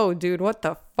 whoa, dude, what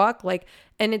the fuck? Like,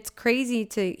 and it's crazy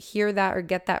to hear that or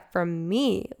get that from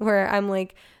me, where I'm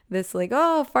like this, like,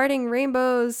 oh, farting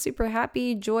rainbows, super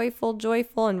happy, joyful.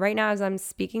 And right now, as I'm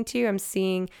speaking to you, I'm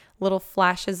seeing little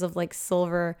flashes of like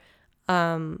silver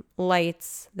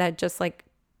lights that just like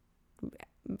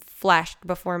flashed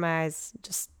before my eyes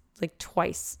just like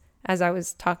twice as I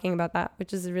was talking about that,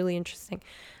 which is really interesting.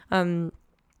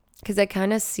 Because I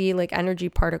kind of see like energy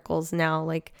particles now,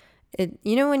 like it,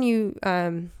 when you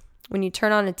turn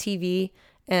on a TV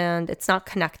and it's not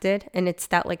connected, and it's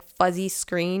that like fuzzy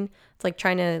screen. It's like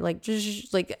trying to like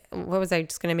what was I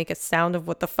just gonna make a sound of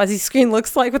what the fuzzy screen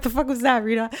looks like? What the fuck was that,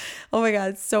 Rita? Oh my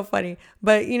god, it's so funny.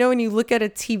 But you know, when you look at a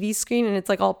TV screen and it's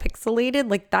like all pixelated,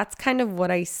 like that's kind of what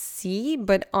I see.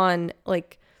 But on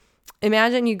like,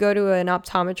 imagine you go to an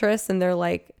optometrist and they're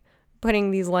like putting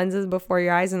these lenses before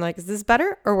your eyes and like, is this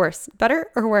better or worse?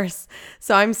 Better or worse?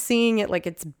 So I'm seeing it like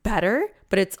it's better,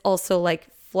 but it's also like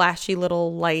flashy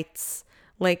little lights.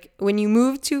 Like when you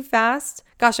move too fast,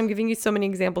 gosh, I'm giving you so many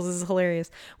examples. This is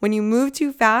hilarious. When you move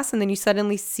too fast and then you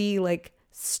suddenly see like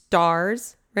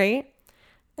stars, right?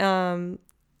 This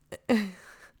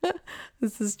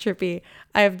is trippy.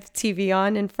 I have the TV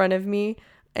on in front of me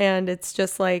and it's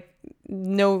just like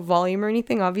no volume or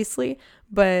anything, obviously,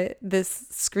 but this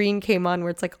screen came on where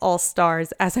it's like all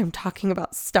stars as I'm talking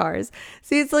about stars.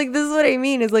 See, it's like, this is what I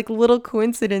mean, is like little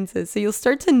coincidences. So you'll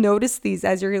start to notice these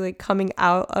as you're like coming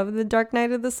out of the dark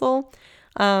night of the soul.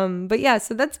 But yeah,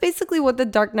 so that's basically what the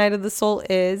dark night of the soul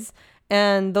is.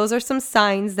 And those are some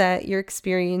signs that you're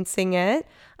experiencing it.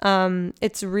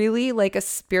 It's really like a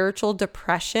spiritual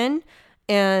depression.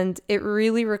 And it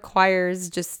really requires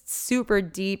just super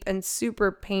deep and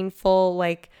super painful,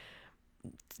 like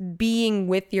being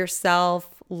with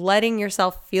yourself, letting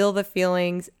yourself feel the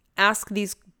feelings, ask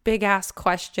these big ass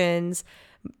questions.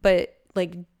 But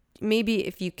like maybe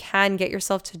if you can get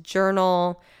yourself to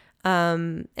journal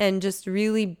and just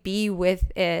really be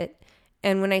with it.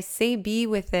 And when I say be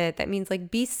with it, that means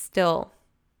like be still.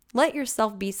 Let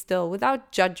yourself be still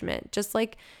without judgment. Just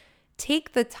like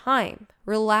take the time,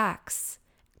 relax,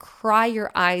 cry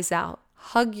your eyes out,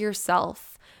 hug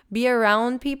yourself, be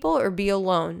around people or be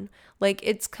alone. Like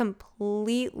it's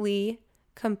completely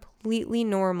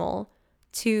normal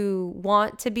to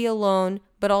want to be alone,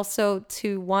 but also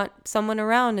to want someone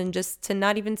around and just to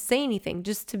not even say anything,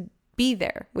 just to be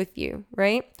there with you,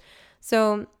 right?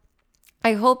 So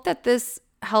I hope that this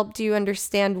helped you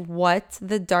understand what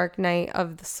the dark night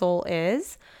of the soul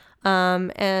is.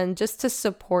 And just to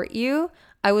support you,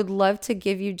 I would love to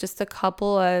give you just a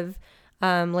couple of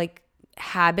like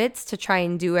habits to try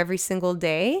and do every single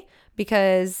day,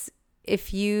 because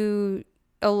if you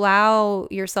allow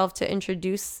yourself to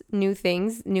introduce new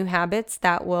things, new habits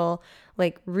that will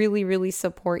like really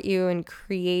support you and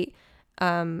create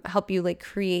help you like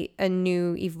create a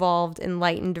new evolved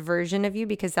enlightened version of you,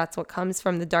 because that's what comes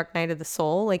from the dark night of the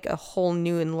soul, like a whole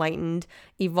new enlightened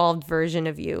evolved version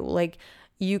of you. Like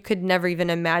you could never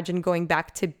even imagine going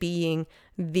back to being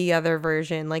the other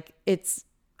version. Like it's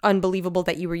unbelievable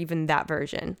that you were even that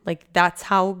version. Like that's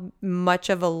how much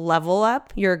of a level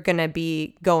up you're gonna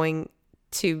be going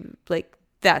to. Like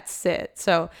that's it.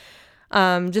 So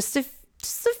just a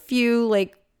few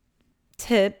like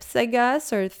tips, I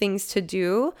guess, or things to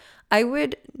do. I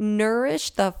would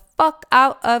nourish the fuck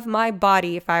out of my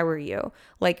body if I were you.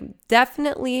 Like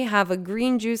definitely have a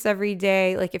green juice every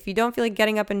day. Like if you don't feel like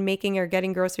getting up and making or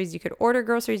getting groceries, you could order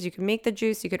groceries, you could make the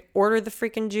juice, you could order the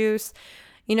freaking juice.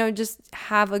 You know, just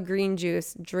have a green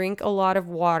juice, drink a lot of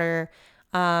water,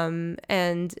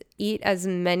 and eat as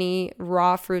many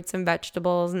raw fruits and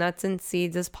vegetables, nuts and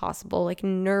seeds as possible. Like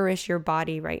nourish your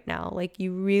body right now. Like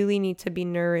you really need to be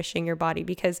nourishing your body,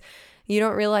 because you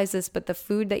don't realize this, but the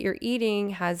food that you're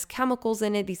eating has chemicals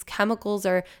in it. These chemicals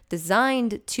are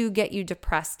designed to get you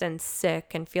depressed and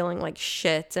sick and feeling like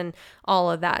shit and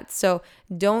all of that. So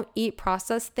don't eat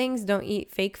processed things. Don't eat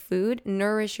fake food.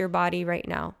 Nourish your body right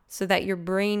now so that your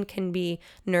brain can be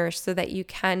nourished, so that you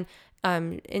can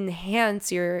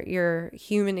enhance your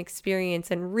human experience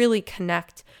and really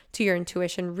connect to your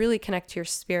intuition, really connect to your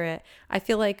spirit. I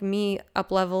feel like me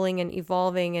up-leveling and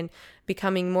evolving and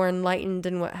becoming more enlightened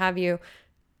and what have you,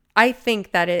 I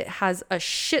think that it has a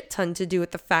shit ton to do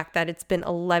with the fact that it's been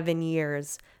 11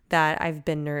 years that I've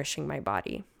been nourishing my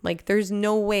body. Like there's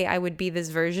no way I would be this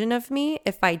version of me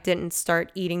if I didn't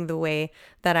start eating the way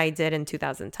that I did in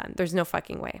 2010. There's no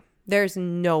fucking way. There's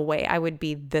no way I would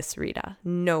be this Rita.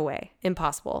 No way.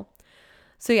 Impossible.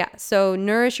 So yeah, so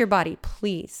nourish your body,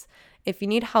 please. If you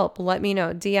need help, let me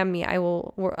know. DM me. I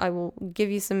will give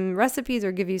you some recipes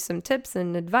or give you some tips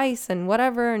and advice and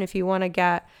whatever. And if you want to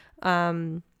get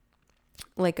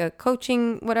like a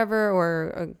coaching whatever or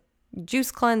a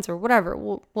juice cleanse or whatever,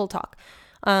 we'll talk.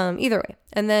 Either way.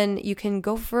 And then you can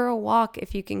go for a walk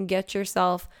if you can get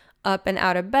yourself up and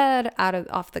out of bed,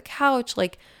 off the couch,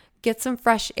 like get some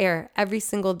fresh air every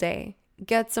single day.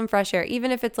 Get some fresh air,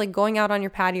 even if it's like going out on your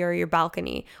patio or your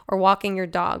balcony or walking your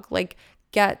dog. Like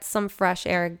get some fresh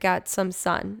air, get some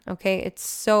sun. Okay. It's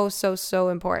so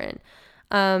important.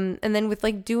 And then with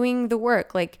like doing the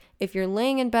work, like if you're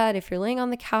laying in bed, if you're laying on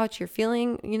the couch, you're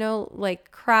feeling, like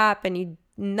crap and you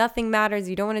nothing matters,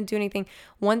 you don't want to do anything.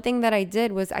 One thing that I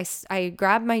did was I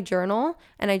grabbed my journal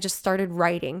and I just started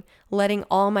writing, letting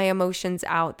all my emotions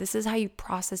out. This is how you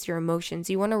process your emotions.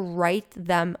 You want to write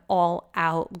them all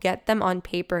out, get them on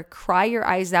paper, cry your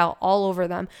eyes out all over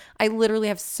them. I literally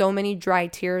have so many dry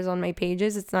tears on my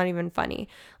pages. It's not even funny.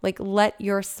 Like, let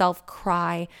yourself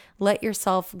cry. Let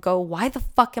yourself go, why the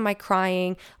fuck am I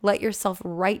crying? Let yourself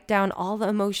write down all the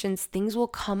emotions. Things will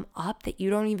come up that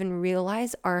you don't even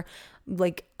realize are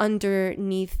like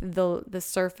underneath the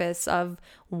surface of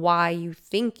why you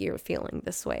think you're feeling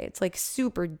this way. It's like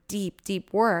super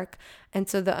deep work. And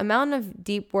so the amount of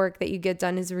deep work that you get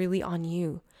done is really on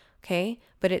you. Okay.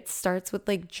 But it starts with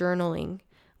like journaling,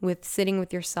 with sitting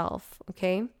with yourself.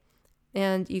 Okay.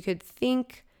 And you could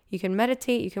think, you can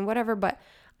meditate, you can whatever, but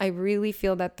I really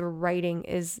feel that the writing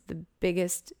is the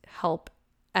biggest help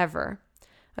ever.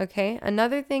 Okay.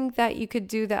 Another thing that you could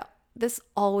do that this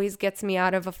always gets me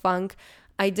out of a funk.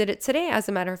 I did it today, as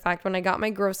a matter of fact. When I got my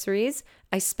groceries,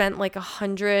 I spent like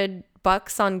 $100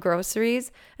 on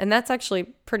groceries, and that's actually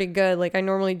pretty good. Like, I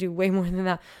normally do way more than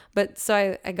that. But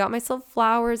so I got myself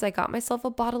flowers. I got myself a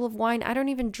bottle of wine. I don't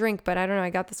even drink, but I don't know. I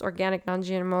got this organic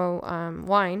non-GMO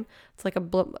wine. It's like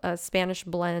a Spanish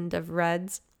blend of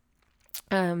reds.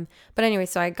 But anyway,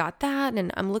 so I got that,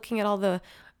 and I'm looking at all the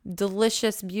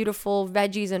delicious, beautiful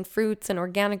veggies and fruits and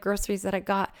organic groceries that I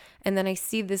got. And then I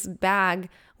see this bag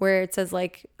where it says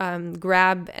like,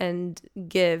 grab and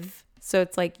give. So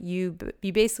it's like you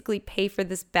basically pay for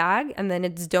this bag and then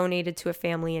it's donated to a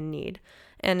family in need,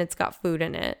 and it's got food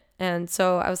in it. And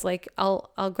so I was like,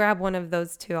 I'll grab one of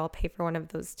those too. I'll pay for one of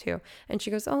those too. And she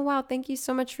goes, oh, wow, thank you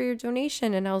so much for your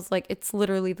donation. And I was like, it's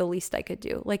literally the least I could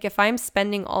do. Like, if I'm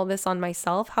spending all this on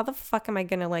myself, how the fuck am I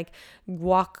going to like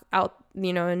walk out,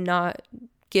 and not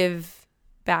give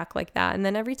back like that? And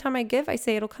then every time I give, I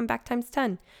say it'll come back times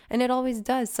 10. And it always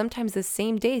does. Sometimes the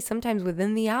same day, sometimes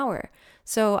within the hour.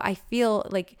 So I feel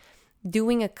like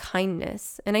doing a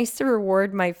kindness. And I used to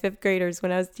reward my 5th graders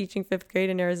when I was teaching 5th grade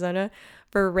in Arizona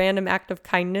for a random act of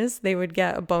kindness. They would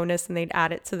get a bonus and they'd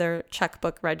add it to their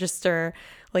checkbook register.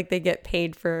 Like, they get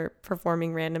paid for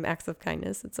performing random acts of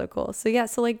kindness. It's so cool. So yeah,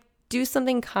 so like, do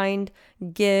something kind,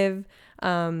 give,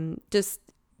 just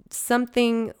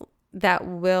something that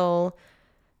will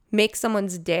make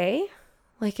someone's day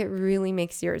like it really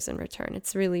makes yours in return.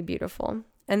 It's really beautiful.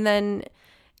 And then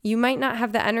you might not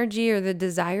have the energy or the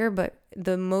desire, but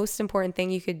the most important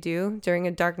thing you could do during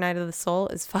a dark night of the soul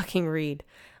is fucking read.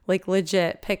 Like,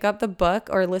 legit, pick up the book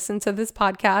or listen to this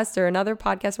podcast or another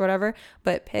podcast or whatever,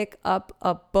 but pick up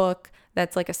a book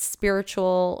that's like a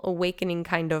spiritual awakening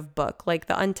kind of book, like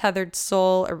The Untethered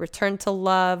Soul, A Return to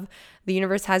Love, The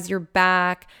Universe Has Your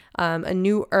Back, A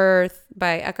New Earth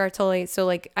by Eckhart Tolle. So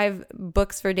like, I have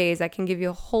books for days. I can give you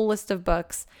a whole list of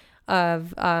books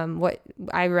of what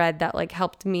I read that like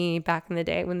helped me back in the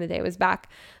day when the day was back.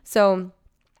 So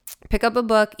pick up a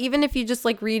book, even if you just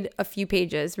like read a few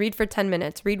pages, read for 10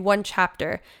 minutes, read one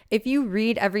chapter. If you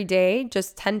read every day,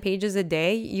 just 10 pages a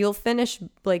day, you'll finish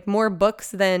like more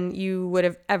books than you would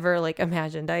have ever like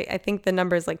imagined. I think the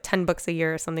number is like 10 books a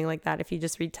year or something like that if you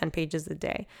just read 10 pages a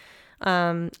day.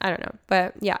 I don't know,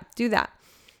 but yeah, do that.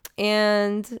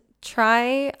 And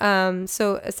try,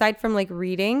 so aside from like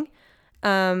reading,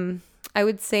 I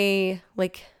would say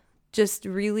like just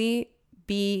really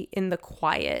be in the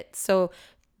quiet. So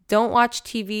don't watch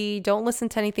TV, don't listen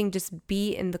to anything, just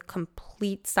be in the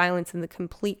complete silence and the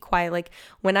complete quiet. Like,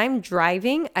 when I'm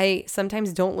driving, I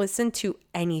sometimes don't listen to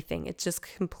anything. It's just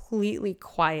completely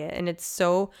quiet, and it's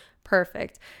so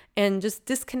perfect. And just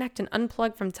disconnect and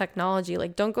unplug from technology.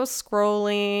 Like, don't go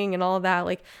scrolling and all that.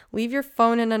 Like, leave your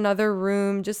phone in another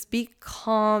room. Just be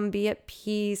calm, be at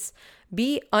peace,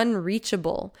 be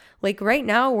unreachable. Like, right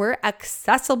now we're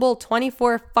accessible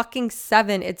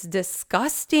 24/7. It's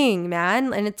disgusting,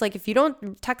 man. And it's like, if you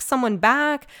don't text someone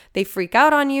back, they freak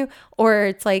out on you. Or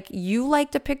it's like, you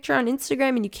liked a picture on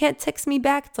Instagram and you can't text me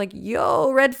back. It's like,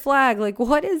 yo, red flag. Like,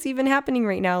 what is even happening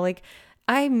right now? Like,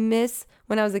 I miss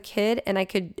when I was a kid and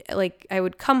I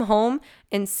would come home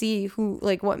and see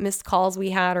what missed calls we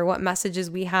had or what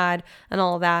messages we had and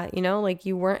all that, like,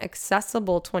 you weren't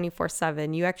accessible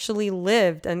 24/7. You actually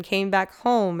lived and came back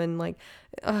home and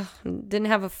didn't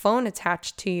have a phone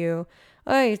attached to you.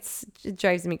 It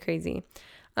drives me crazy.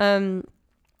 So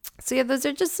yeah, those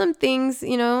are just some things,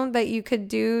 that you could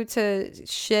do to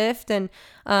shift. And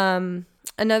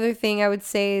another thing I would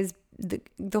say is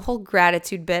the whole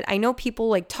gratitude bit. I know people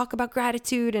like talk about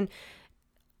gratitude, and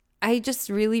I just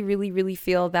really, really, really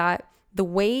feel that the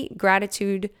way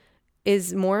gratitude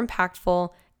is more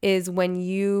impactful is when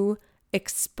you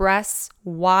express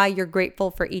why you're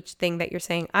grateful for each thing that you're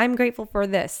saying. I'm grateful for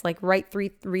this. Like, write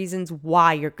 3 reasons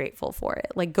why you're grateful for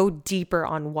it. Like, go deeper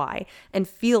on why and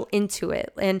feel into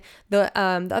it. And the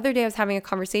other day I was having a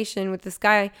conversation with this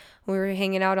guy. We were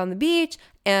hanging out on the beach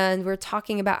and we're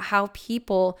talking about how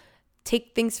people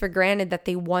take things for granted that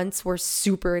they once were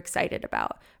super excited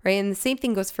about, right? And the same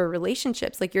thing goes for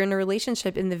relationships. Like, you're in a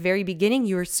relationship in the very beginning,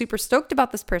 you were super stoked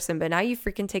about this person, but now you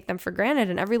freaking take them for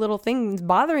granted and every little thing is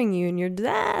bothering you and you're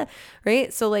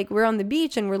right? So like, we're on the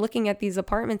beach and we're looking at these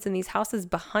apartments and these houses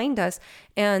behind us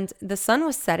and the sun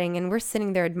was setting and we're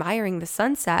sitting there admiring the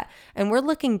sunset and we're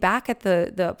looking back at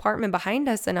the apartment behind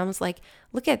us and I was like,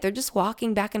 look at, they're just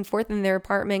walking back and forth in their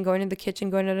apartment, going to the kitchen,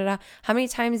 going da-da-da. How many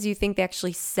times do you think they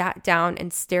actually sat down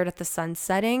and stared at the sun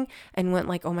setting and went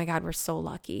like, oh my God, we're so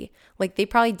lucky. Like, they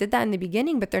probably did that in the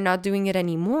beginning, but they're not doing it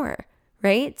anymore,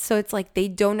 right? So it's like they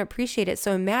don't appreciate it.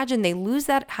 So imagine they lose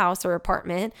that house or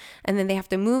apartment and then they have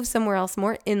to move somewhere else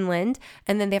more inland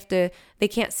and then they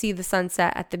can't see the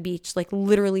sunset at the beach. Like,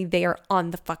 literally they are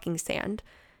on the fucking sand.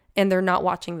 And they're not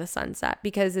watching the sunset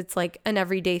because it's like an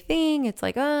everyday thing. It's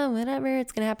like, oh, whatever,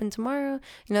 it's going to happen tomorrow,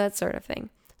 that sort of thing.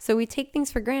 So we take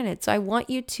things for granted. So I want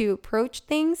you to approach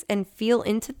things and feel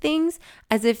into things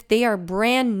as if they are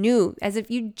brand new, as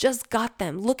if you just got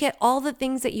them. Look at all the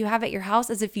things that you have at your house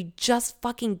as if you just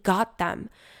fucking got them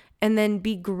and then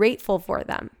be grateful for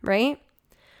them, right?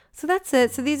 So that's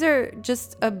it. So these are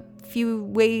just a few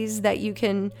ways that you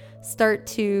can start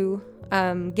to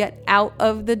get out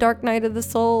of the dark night of the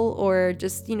soul, or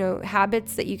just,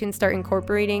 habits that you can start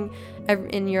incorporating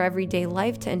in your everyday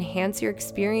life to enhance your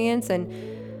experience. And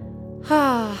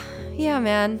yeah,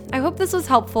 man, I hope this was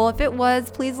helpful. If it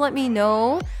was, please let me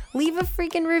know. Leave a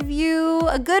freaking review,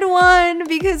 a good one,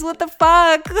 because what the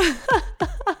fuck?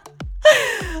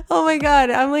 Oh my God.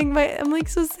 I'm like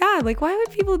so sad. Like, why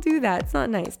would people do that? It's not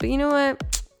nice, but you know what?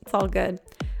 It's all good.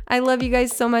 I love you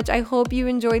guys so much. I hope you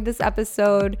enjoyed this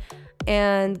episode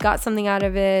and got something out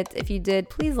of it. If you did,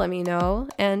 please let me know,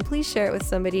 and please share it with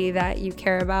somebody that you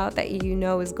care about, that you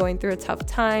know is going through a tough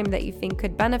time, that you think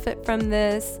could benefit from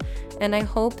this. And I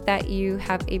hope that you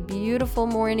have a beautiful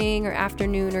morning or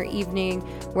afternoon or evening,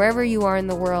 wherever you are in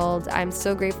the world. I'm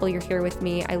so grateful you're here with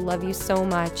me. I love you so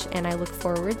much, and I look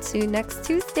forward to next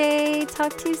Tuesday.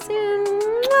 Talk to you soon.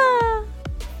 Mwah!